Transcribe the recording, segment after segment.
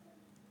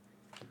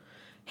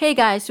Hey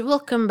guys,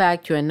 welcome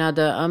back to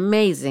another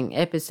amazing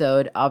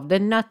episode of The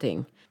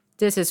Nothing.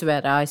 This is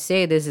where I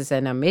say this is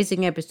an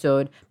amazing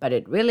episode, but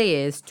it really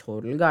is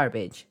total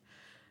garbage.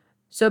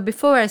 So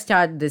before I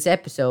start this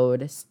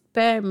episode,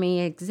 spare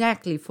me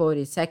exactly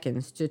 40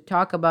 seconds to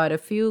talk about a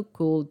few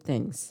cool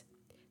things.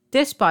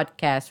 This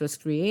podcast was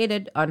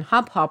created on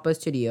Hubhopper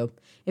Studio.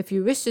 If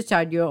you wish to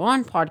start your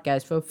own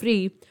podcast for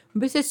free,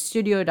 visit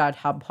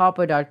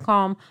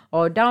studio.hubhopper.com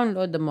or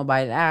download the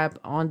mobile app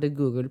on the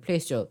Google Play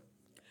Store.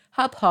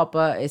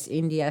 Hubhopper is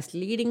India's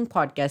leading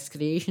podcast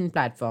creation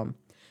platform.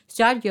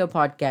 Start your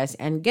podcast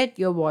and get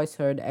your voice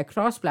heard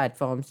across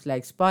platforms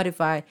like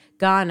Spotify,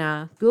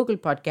 Ghana, Google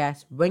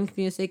Podcasts, Wink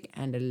Music,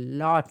 and a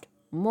lot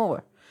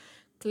more.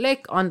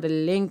 Click on the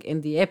link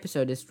in the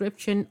episode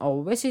description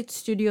or visit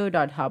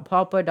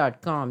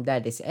studio.hubhopper.com.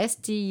 That is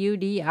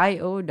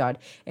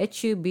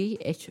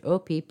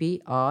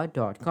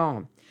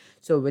studio.hubhopper.com.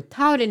 So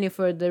without any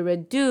further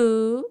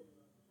ado,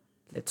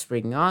 let's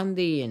bring on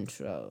the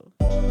intro.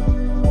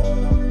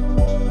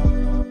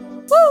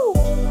 Woo!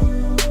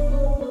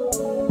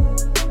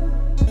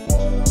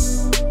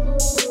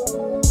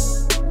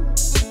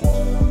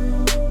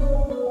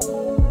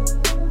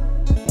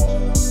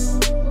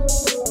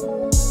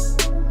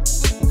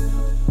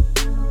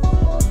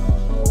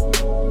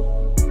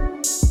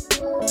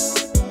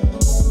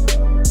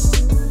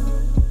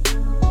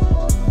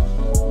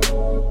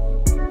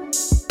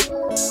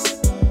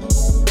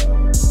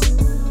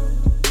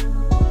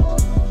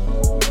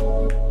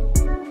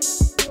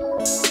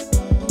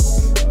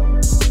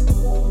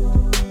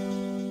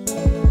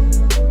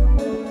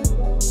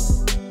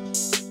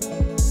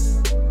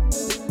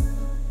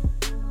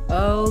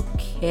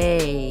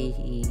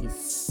 Okay,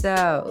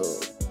 so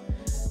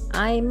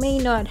I may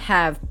not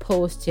have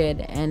posted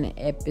an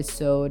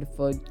episode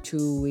for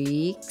 2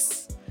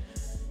 weeks,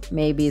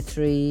 maybe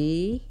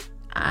 3.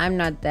 I'm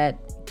not that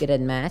good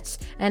at maths.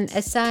 And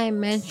as I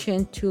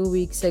mentioned 2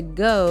 weeks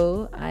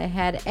ago, I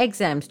had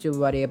exams to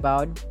worry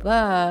about,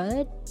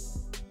 but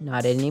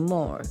not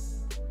anymore.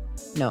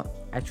 No,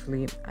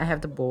 actually, I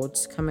have the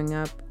boards coming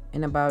up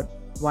in about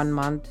 1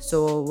 month.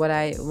 So what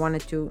I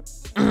wanted to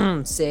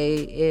say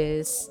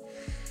is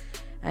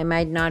I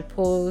might not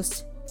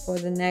post for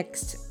the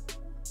next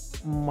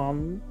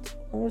month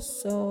or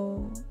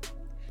so.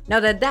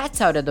 Now that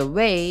that's out of the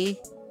way,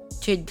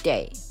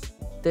 today,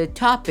 the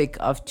topic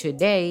of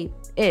today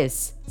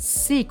is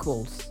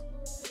sequels.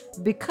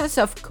 Because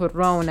of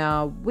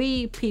Corona,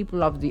 we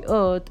people of the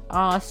earth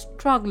are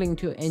struggling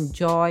to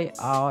enjoy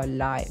our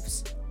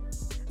lives.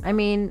 I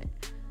mean,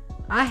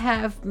 I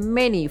have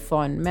many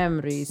fond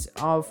memories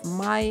of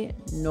my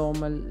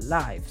normal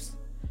lives.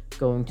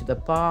 Going to the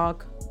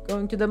park,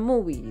 going to the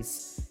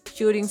movies,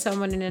 shooting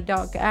someone in a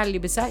dark alley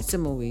besides the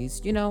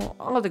movies,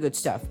 all the good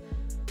stuff.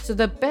 So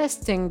the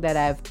best thing that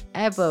I've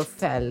ever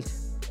felt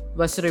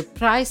was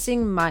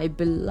reprising my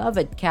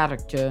beloved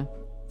character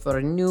for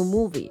a new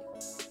movie.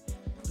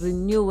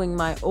 Renewing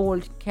my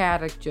old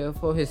character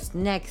for his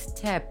next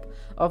step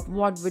of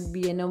what would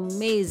be an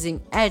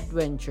amazing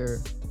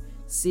adventure.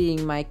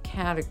 Seeing my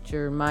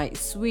character, my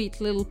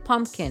sweet little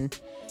pumpkin,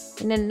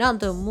 in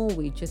another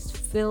movie just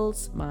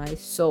fills my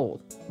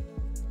soul.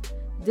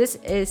 This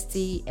is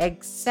the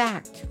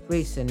exact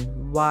reason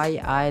why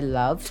I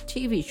love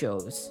TV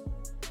shows.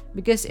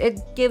 Because it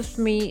gives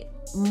me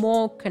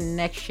more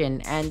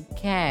connection and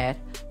care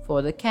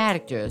for the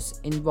characters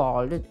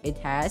involved. It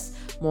has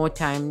more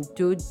time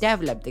to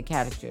develop the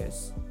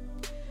characters.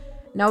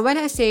 Now, when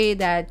I say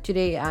that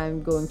today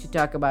I'm going to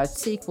talk about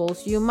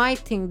sequels, you might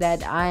think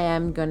that I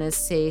am gonna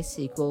say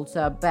sequels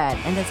are bad.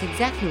 And that's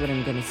exactly what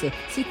I'm gonna say.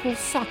 Sequels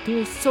suck.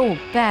 They're so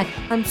bad.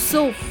 I'm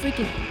so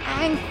freaking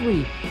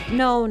angry.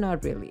 No,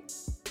 not really.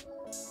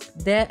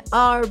 There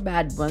are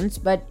bad ones,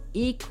 but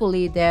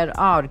equally there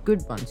are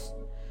good ones,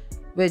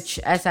 which,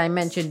 as I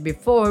mentioned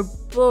before,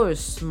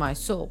 bursts my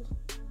soul.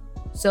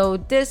 So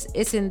this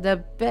isn't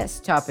the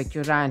best topic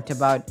to rant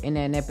about in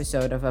an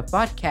episode of a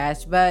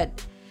podcast, but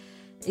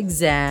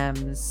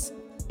exams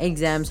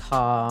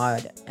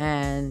hard,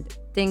 and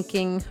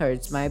thinking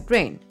hurts my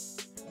brain.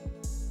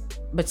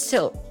 But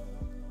still,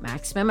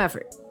 maximum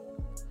effort.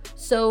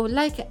 So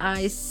like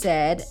I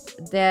said,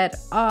 there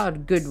are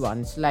good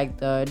ones like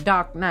the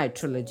Dark Knight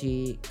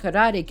trilogy,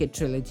 Karate Kid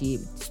trilogy,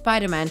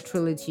 Spider-Man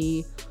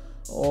trilogy,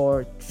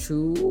 or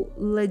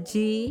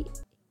trilogy.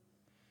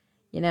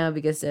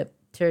 Because the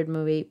third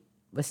movie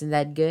wasn't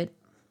that good.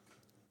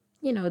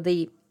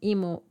 The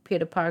emo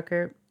Peter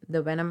Parker,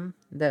 the Venom,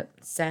 the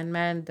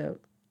Sandman, the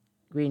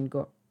Green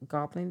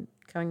Goblin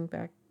coming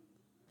back.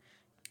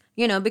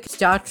 Because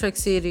Star Trek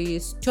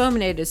series,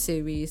 Terminator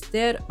series,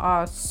 there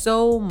are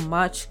so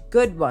much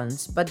good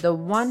ones. But the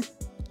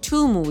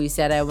two movies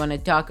that I want to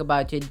talk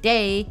about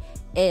today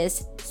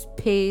is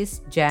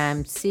Space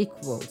Jam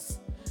sequels.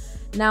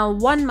 Now,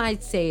 one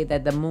might say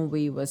that the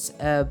movie was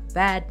a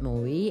bad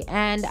movie,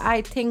 and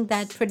I think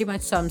that pretty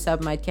much sums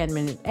up my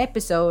 10-minute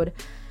episode.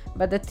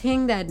 But the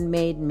thing that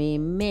made me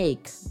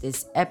make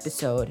this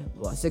episode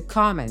was a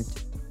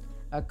comment.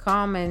 A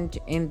comment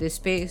in the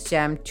Space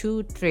Jam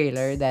 2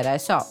 trailer that I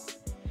saw.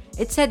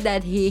 It said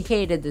that he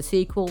hated the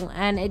sequel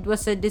and it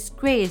was a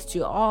disgrace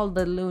to all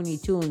the Looney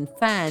Tune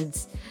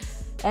fans.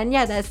 And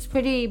yeah, that's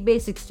pretty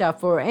basic stuff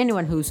for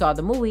anyone who saw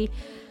the movie.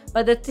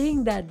 But the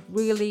thing that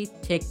really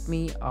ticked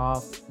me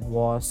off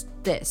was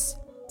this.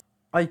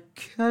 I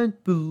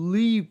can't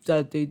believe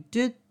that they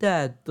did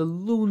that. The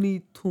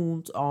Looney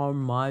Tunes are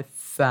my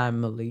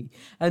family.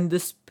 And the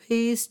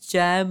Space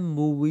Jam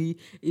movie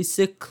is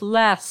a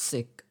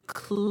classic.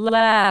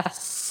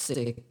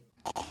 Classic.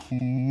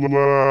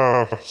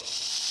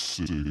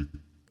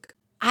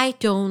 I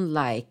don't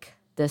like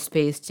the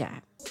Space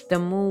Jam. The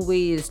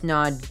movie is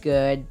not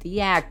good.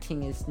 The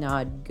acting is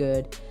not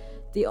good.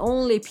 The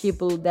only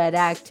people that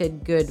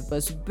acted good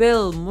was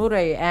Bill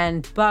Murray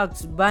and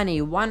Bugs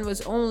Bunny. One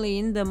was only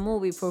in the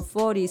movie for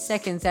 40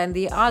 seconds and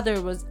the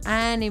other was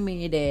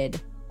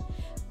animated.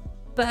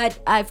 But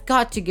I've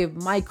got to give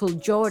Michael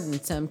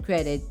Jordan some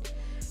credit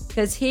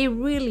because he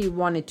really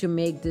wanted to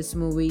make this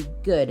movie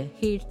good.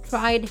 He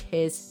tried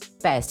his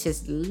best,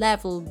 his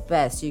level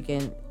best. You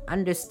can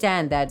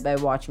understand that by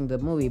watching the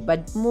movie.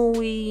 But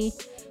movie,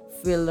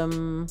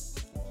 film,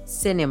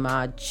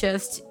 cinema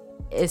just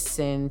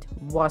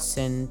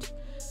wasn't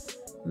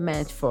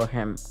meant for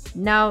him.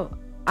 Now,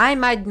 I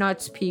might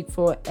not speak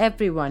for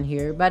everyone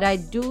here, but I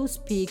do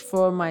speak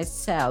for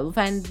myself,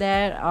 and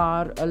there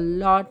are a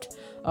lot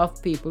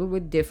of people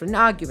with different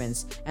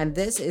arguments, and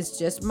this is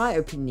just my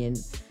opinion.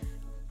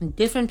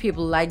 Different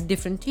people like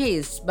different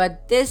tastes,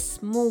 but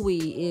this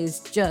movie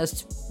is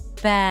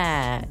just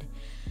bad.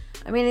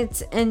 I mean,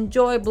 it's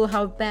enjoyable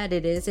how bad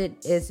it is.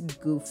 It is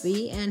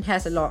goofy and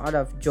has a lot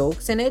of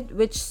jokes in it,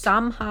 which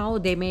somehow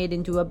they made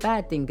into a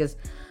bad thing. Because,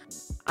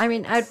 I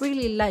mean, I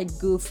really like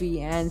goofy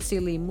and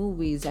silly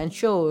movies and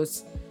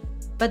shows,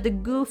 but the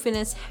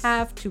goofiness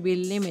have to be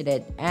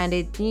limited and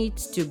it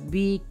needs to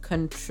be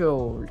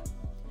controlled.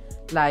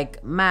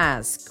 Like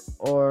Mask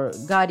or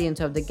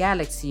Guardians of the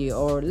Galaxy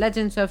or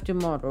Legends of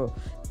Tomorrow.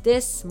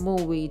 This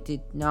movie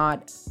did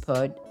not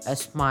put a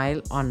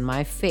smile on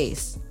my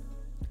face.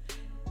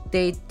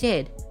 They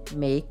did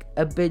make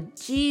a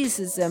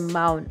bejesus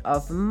amount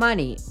of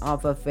money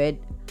off of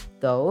it,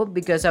 though,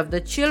 because of the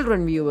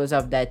children viewers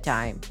of that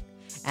time.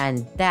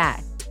 And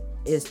that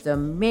is the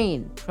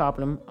main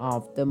problem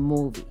of the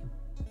movie.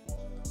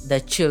 The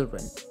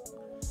children.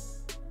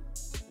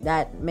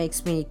 That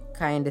makes me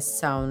kind of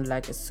sound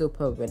like a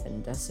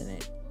supervillain, doesn't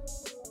it?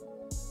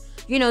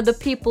 You know, the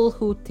people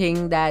who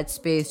think that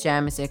Space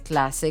Jam is a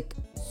classic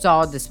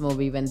saw this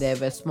movie when they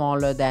were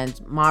smaller than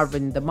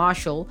Marvin the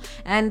Marshal,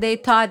 and they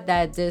thought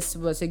that this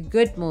was a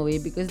good movie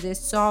because they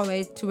saw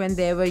it when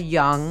they were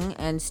young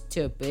and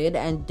stupid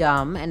and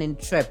dumb and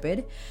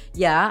intrepid.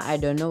 Yeah, I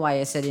don't know why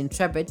I said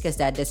intrepid because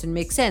that doesn't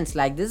make sense,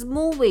 like this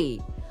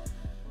movie.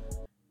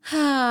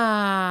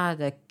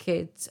 The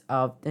kids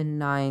of the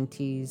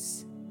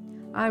 90s.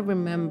 I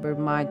remember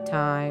my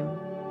time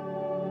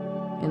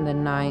in the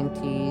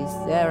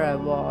 90s. There I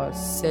was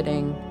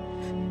sitting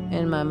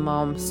in my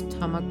mom's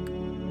stomach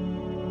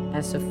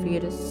as a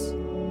fetus,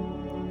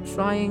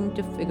 trying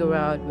to figure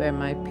out where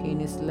my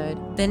penis led.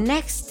 The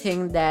next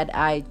thing that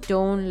I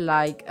don't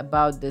like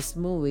about this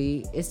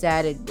movie is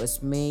that it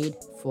was made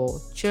for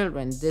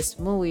children. This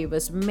movie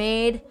was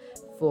made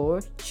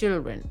for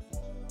children.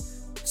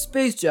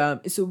 Space Jam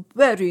is a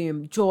very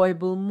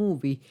enjoyable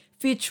movie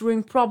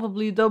featuring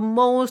probably the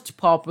most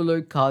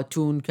popular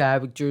cartoon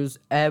characters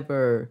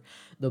ever.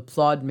 The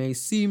plot may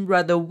seem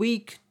rather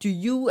weak to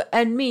you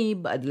and me,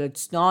 but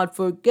let's not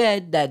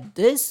forget that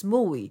this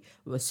movie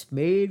was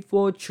made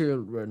for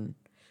children.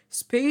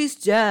 Space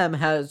Jam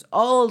has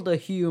all the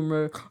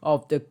humor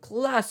of the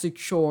classic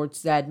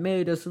shorts that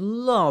made us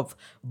love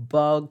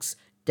Bugs,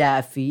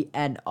 Daffy,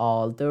 and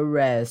all the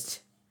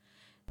rest.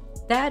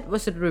 That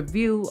was a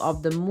review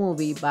of the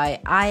movie by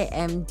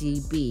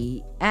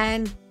IMDb,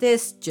 and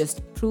this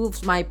just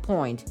proves my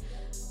point.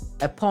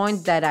 A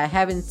point that I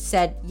haven't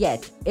said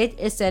yet. It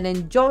is an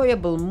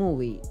enjoyable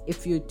movie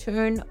if you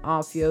turn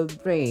off your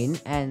brain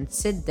and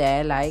sit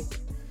there like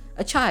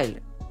a child.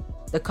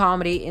 The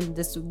comedy in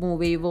this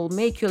movie will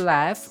make you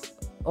laugh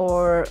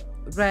or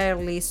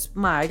rarely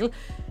smile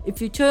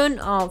if you turn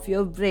off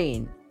your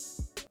brain.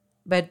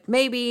 But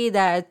maybe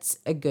that's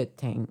a good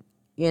thing.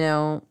 You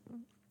know,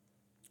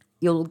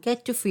 you'll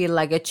get to feel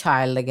like a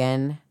child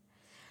again,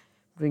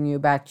 bring you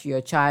back to your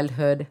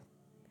childhood.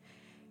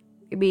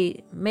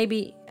 Maybe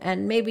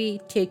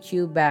take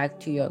you back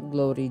to your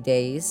glory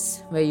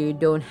days where you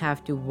don't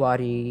have to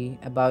worry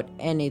about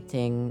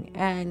anything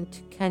and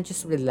can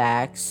just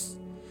relax.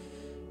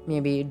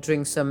 Maybe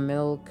drink some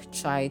milk,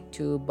 try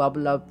to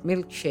bubble up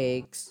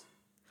milkshakes.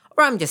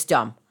 Or I'm just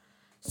dumb.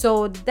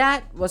 So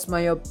that was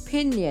my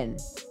opinion,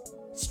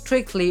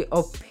 strictly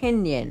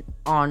opinion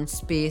on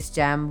Space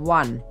Jam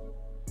 1.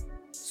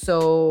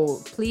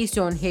 So please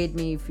don't hate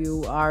me if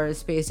you are a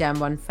Space Jam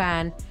 1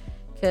 fan.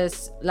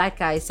 Because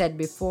like I said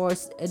before,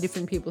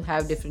 different people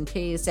have different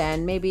tastes,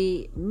 and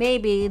maybe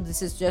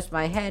this is just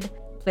my head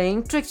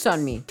playing tricks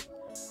on me.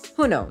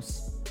 Who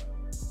knows?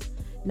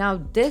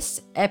 Now,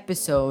 this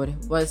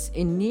episode was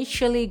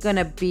initially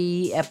gonna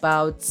be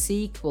about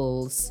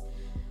sequels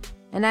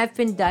And I've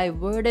been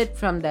diverted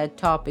from that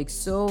topic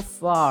so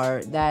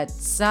far that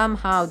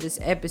somehow this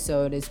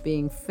episode is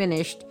being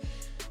finished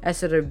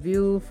as a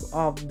review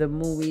of the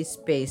movie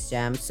Space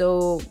Jam.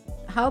 So,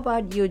 how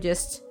about you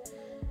just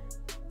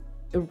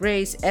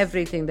erase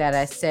everything that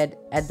I said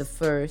at the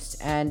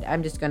first, and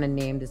I'm just gonna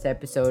name this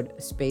episode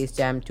Space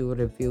Jam 2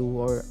 review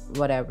or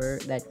whatever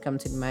that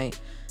comes in my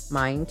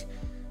mind.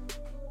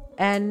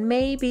 And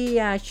maybe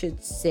I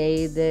should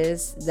say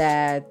this,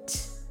 that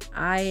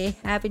I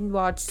haven't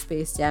watched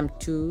Space Jam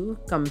 2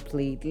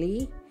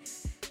 completely.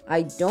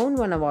 I don't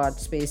want to watch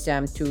Space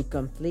Jam 2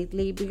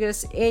 completely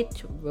because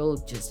it will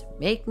just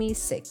make me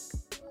sick.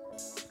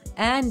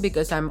 And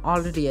because I'm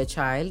already a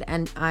child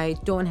and I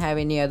don't have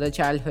any other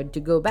childhood to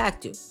go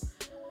back to.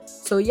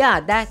 So yeah,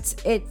 that's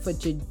it for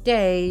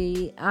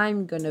today.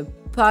 I'm gonna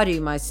party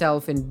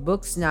myself in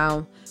books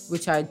now,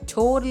 which I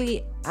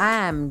totally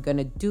am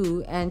gonna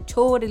do and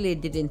totally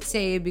didn't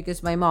say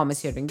because my mom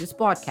is hearing this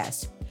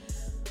podcast.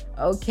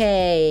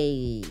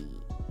 Okay,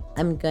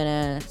 I'm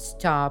gonna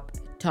stop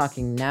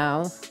talking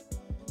now.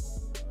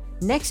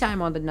 Next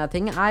time on the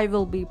Nothing, I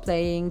will be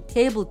playing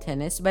table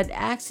tennis but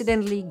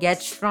accidentally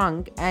get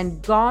shrunk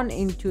and gone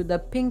into the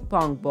ping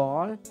pong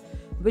ball,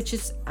 which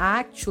is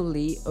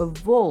actually a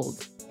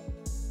world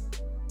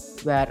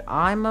where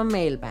I'm a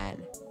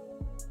mailman.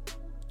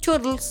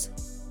 Toodles!